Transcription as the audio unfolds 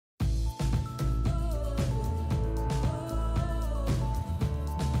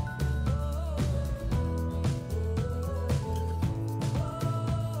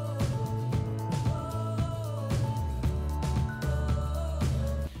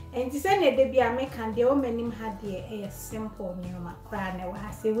And this any de be make and the omenim had a simple nyoma kra na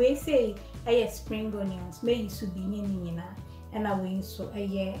wa say we say a spring onions may you be nyina and away so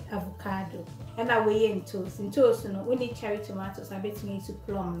a avocado and away in toast no we need cherry tomatoes I bet me to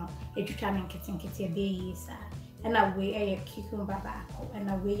plum no e twitwa me nkete be yi sa and away a cucumber baako and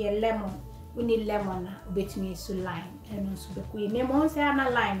away a lemon we need lemon na bet me so lime and so be ku name on say na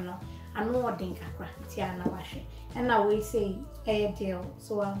lime no anu odin kakra ti ana wahwe and away say a dill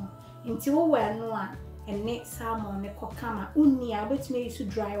so until we were no and next salmon ne kokama unia bet me to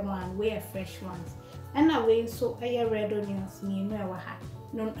dry one we fresh ones and away so a red onions ni no e wa ha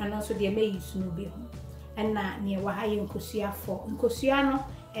no and also the may use no be ho and na ne wa ha nkosua for nkosua no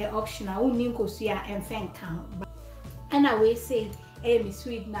optional uni nkosua emfen kan and away say me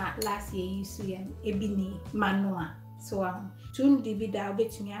sweet na last year use yen ebini manoa so tun di bi da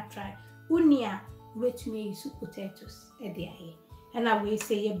bet me try unia bet me use potatoes e dey aye and away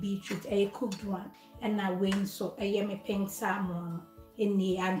say a beetroot a cooked one and away so a me pink salmon in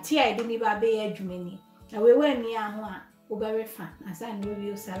the auntie I didn't even be a Jumini. Away when near one, very fun as I know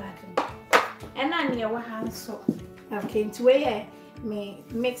you salad. And I near one hand so okay to where me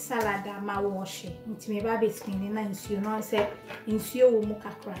make salad at my washing into me baby's cleaning and you know I said in Sio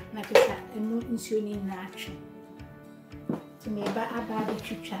Mukakra, like and insulin action. To me about a baby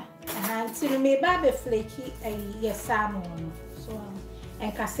chucha and to me baby flaky a salmon. So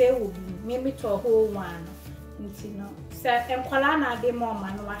and kase will be me to a whole one. You know, so and Kolana de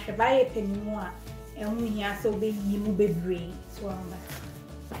Mama no wash by a penny more and we here so be you be brave. So I'm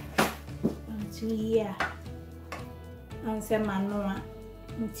 2 years and say Manoa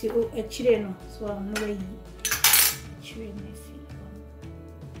until a children so I'm no way children.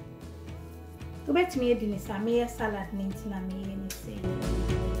 Go back to me, Dennis. I made a salad, Nintin, and me anything.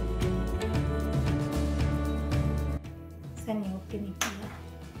 Send your penny.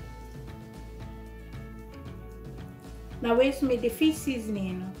 Now, where's me the fish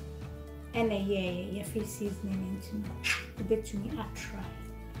seasoning? And a year, fish seasoning into a bit to me. I try.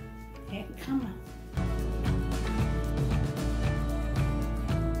 Come on.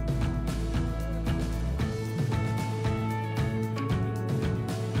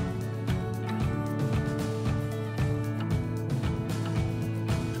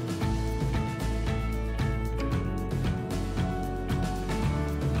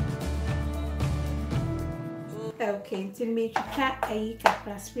 Okay, until me to cut a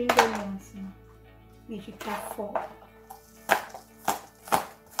capra spring onions. Me to cut 4.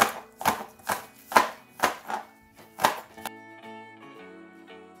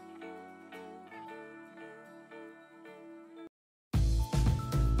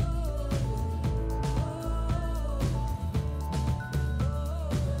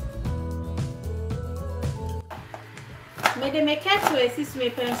 Me de make to assist me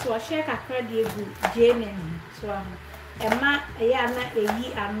parents so share Accra dey go Jane so Emma ya na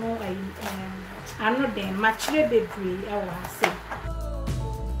eyi ano dem machire bebre e wo ase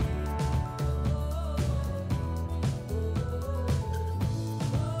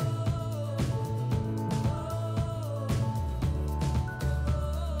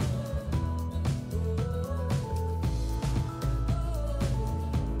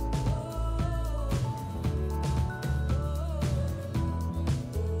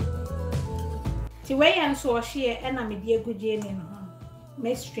the way I'm so here and I'm a dear good Jane in home.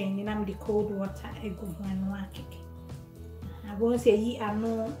 May strain and I'm the cold water I go one watch. I won't say ye are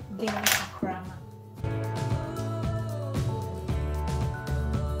no dinner Accra.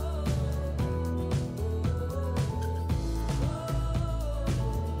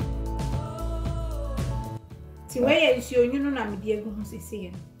 The way I see you know I'm dear good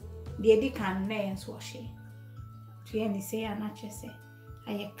saying. The Eddie can lay and swash it. To any say I'm not just say.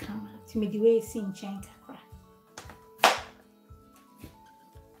 I come to me the way sing chanka cry.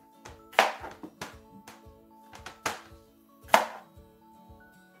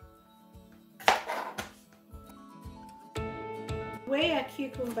 Where a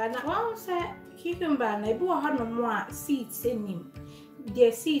cucumber now one say cucumber I bought no more seeds in him.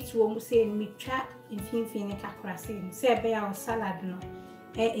 The seeds won't say me chat in fin kakra say be our salad no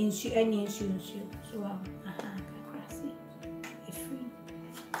insu any insu so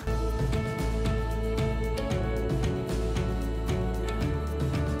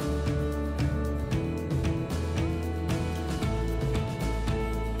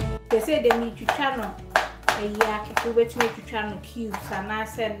they say they need to channel a yak to which make to channel cubes and I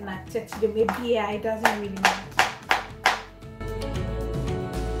said not touch the baby it doesn't really matter.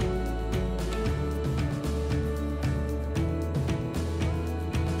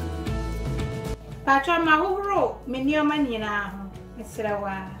 Patron my whole row, many money now.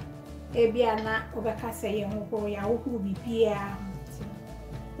 Mesrawa ebia na obeka say ye ho ya wo hu bibia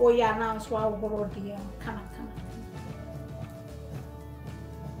o ya na nso aworo de kana.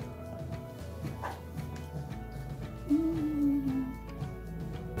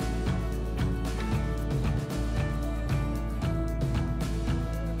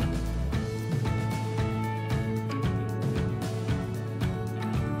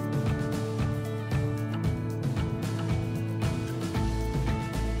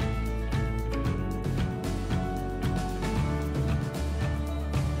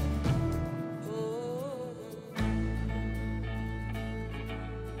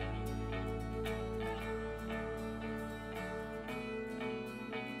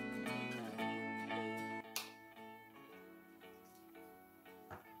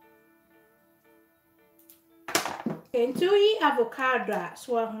 Into yi avocado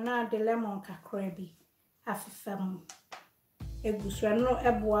so na de lemon kakra bi afefam egusua no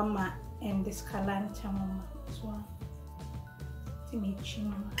eboa ma and this kalanta mama so timichi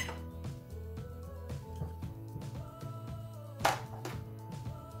mama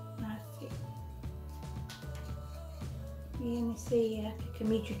nasi yeni say ya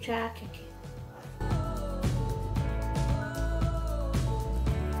kemichu cha keke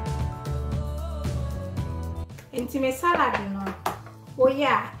Intime salad no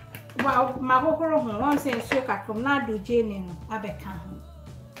oya wa mahokoro ho won se nsuo kakrom na do jeni no abeka ho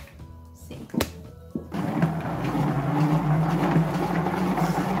se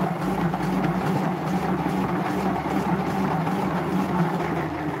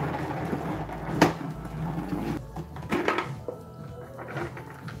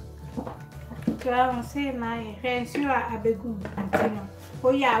Kran se na ye nsuo abegu antino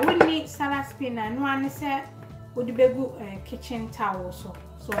oya woni salad spinner no ane se would be good kitchen towel so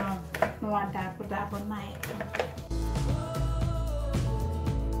no one that put up on my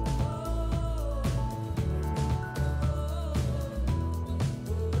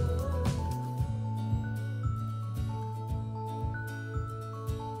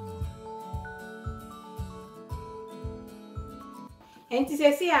and to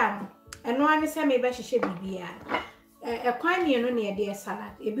say and one is a maybe she should be a quine no near dear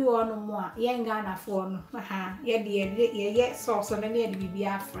salad, a be one more, young Ghana for no, ye sauce on a near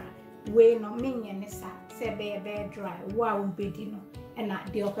Biafra, way no minion is say bear dry, wow bedino, and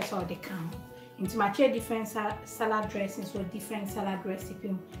not the opposite of the count. Into my chair different salad dressings or different salad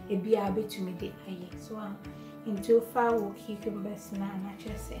recipe, a be a bit to me the aye. So into far walk cucumbers na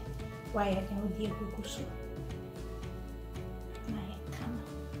natural say, why I can dear Kukusu.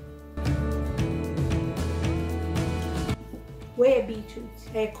 Where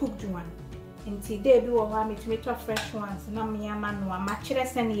beetroot, cooked one. And today we will want me to make fresh ones. No me a man no match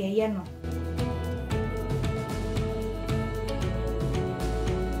less than a yeno.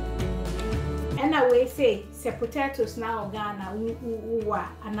 And I will say, potatoes now Ghana, who are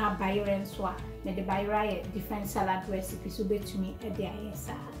and now buyer and swa. May the buyer different salad recipes will be to me at the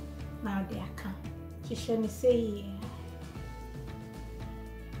ISR. Now they are come. She shall me say,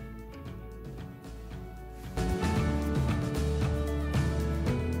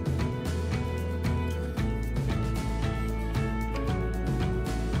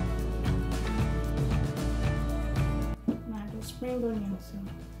 spring onions,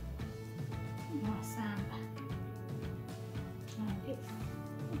 no samba,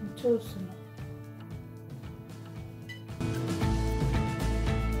 and toast.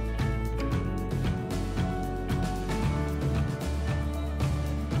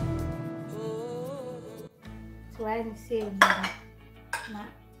 So I say, na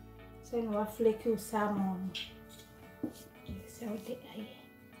say no flaky salmon. So the eye.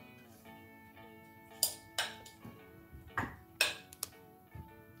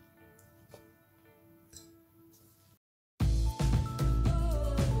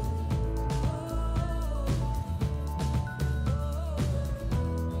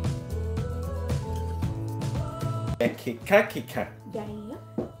 Kika. Yeah.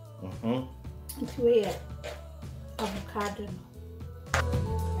 It's weird. Avocado.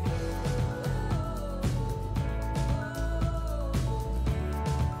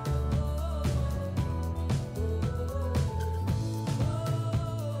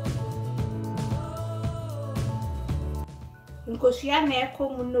 Because you are near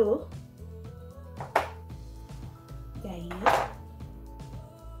Komuno. Yeah.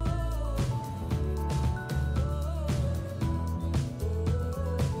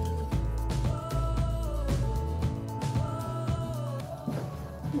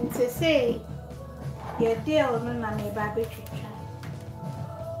 To say your dill no na me ba betwitwa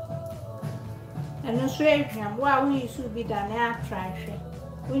And no sweet ham. Why we used to be done air trash.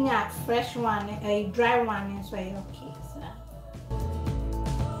 We not fresh one, a dry one is way okay.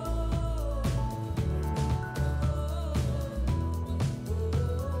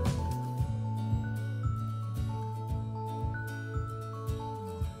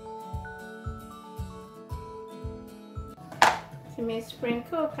 So me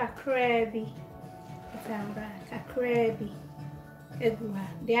sprinkle kakrabi. Kakrabi. Adwoa.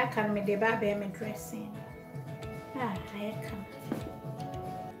 They are coming the baby me dressing. I come.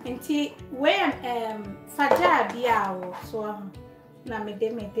 Nti when faja bia wo so na me de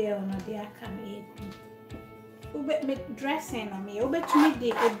no de aka me ube me dressing na me obetumi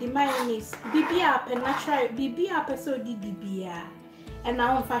de mayonnaise bibia pe natural bibia pe so di bibia and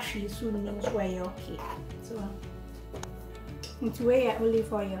na on fa hwe so no so okay so nti we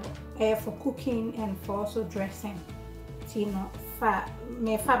olive oil for cooking and for also dressing tino fa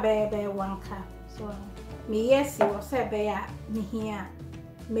me fa be 1 cup so me yes you say be ya me here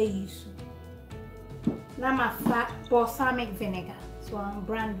Ejisu. Na ma fa balsamic vinegar. So I'm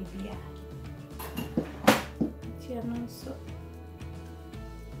brand beer. So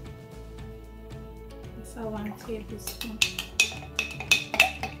it's a 1 tablespoon.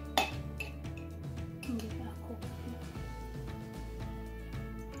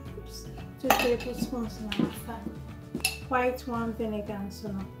 Oops. 2 tablespoons na fa white one vinegar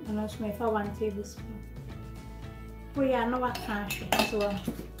so no. And also me fa 1 tablespoon. We are no cash, so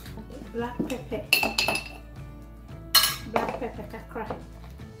black pepper kakra.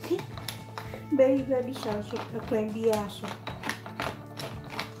 Baby shall so plain be so.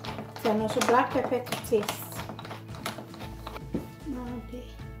 So also black pepper to taste. Now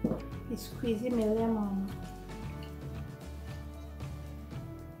they squeeze me lemon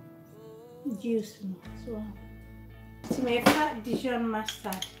juice so to make that Dijon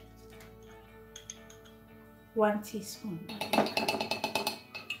mustard. 1 teaspoon.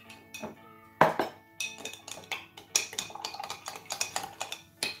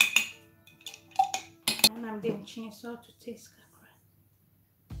 And I'm doing chili salt to taste Accra.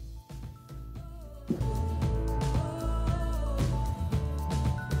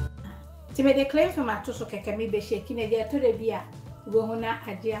 To make the claim for my toast, okay, can be shaking a dear to the beer. Go on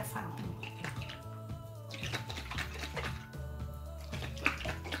a dear found.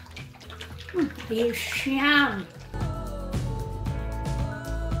 You sham.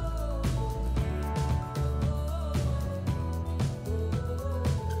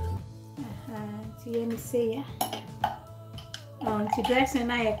 See me say ya. On to dress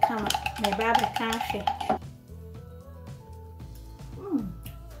and I come my baby cafe.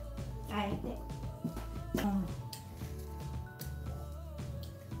 I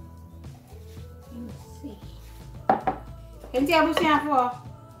see. And the abusia for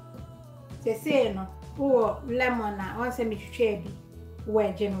say no lemon na on say me twetwe bi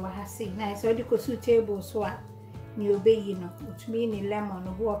wedge no ha say na so di ko 2 tables so a ni obeyi no utumi ni lemon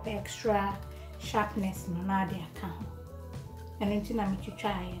no wo extra sharpness no na dey aka ho and nti na me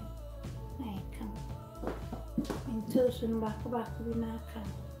twetwa aye na aka nto so no ba ko bi na aka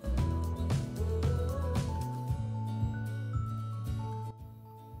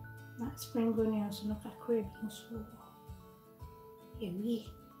na spring onions no kakra bi so ewi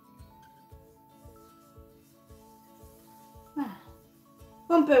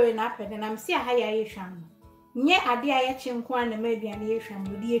Pompere na apede na msi aha ya yehwam. Nye ade a ye chenko an na maduane yehwam,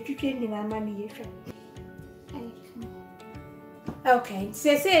 odi etwetwe ni na ma ne yehwam. Okay,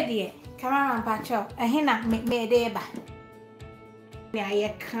 say die, cameraman pacho, ehe na me de ba. Ne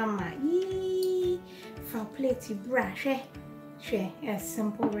aye kama. From plate brush share a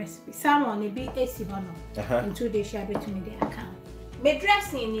simple recipe. Salmon e bi esi hono. In 2 days share between the account. Me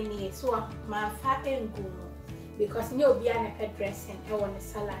dressing ni so ma fa engu because no be an pet dressing I want a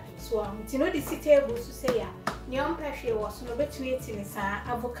salad so you know the table to say ya neon pressure was no between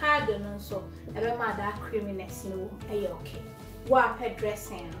avocado no so ebe ma da creaminess no ay okay wa pet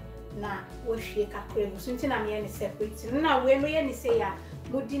dressing na wo hwe kakra so ntina me any separate na we no ye ni say ya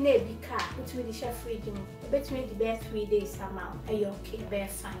mudi na ebi ka between the chef fridge no between the best 3 days amount ay okay be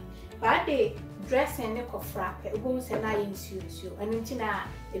fine but the dressing ne ko frappe ogun se na yin susu anu ntina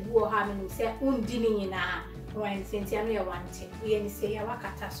ebi wo ha me say undi ni nyina when since I know want it, we say ya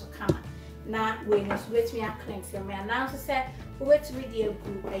wakata so kama. Na we no wait me a clean for me. And now say wait to me the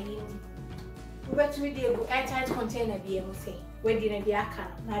group wait to me the airtight container be able say. We didn't be a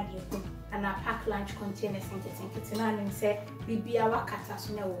can na the group and a pack lunch container think na and say bibi a wakata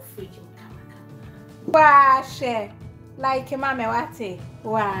so na wo fridge kama. Wa she like mama wate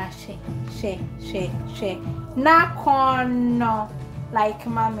wa she na kono like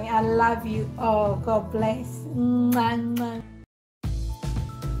mommy. I love you all. God bless. Mwah, mwah.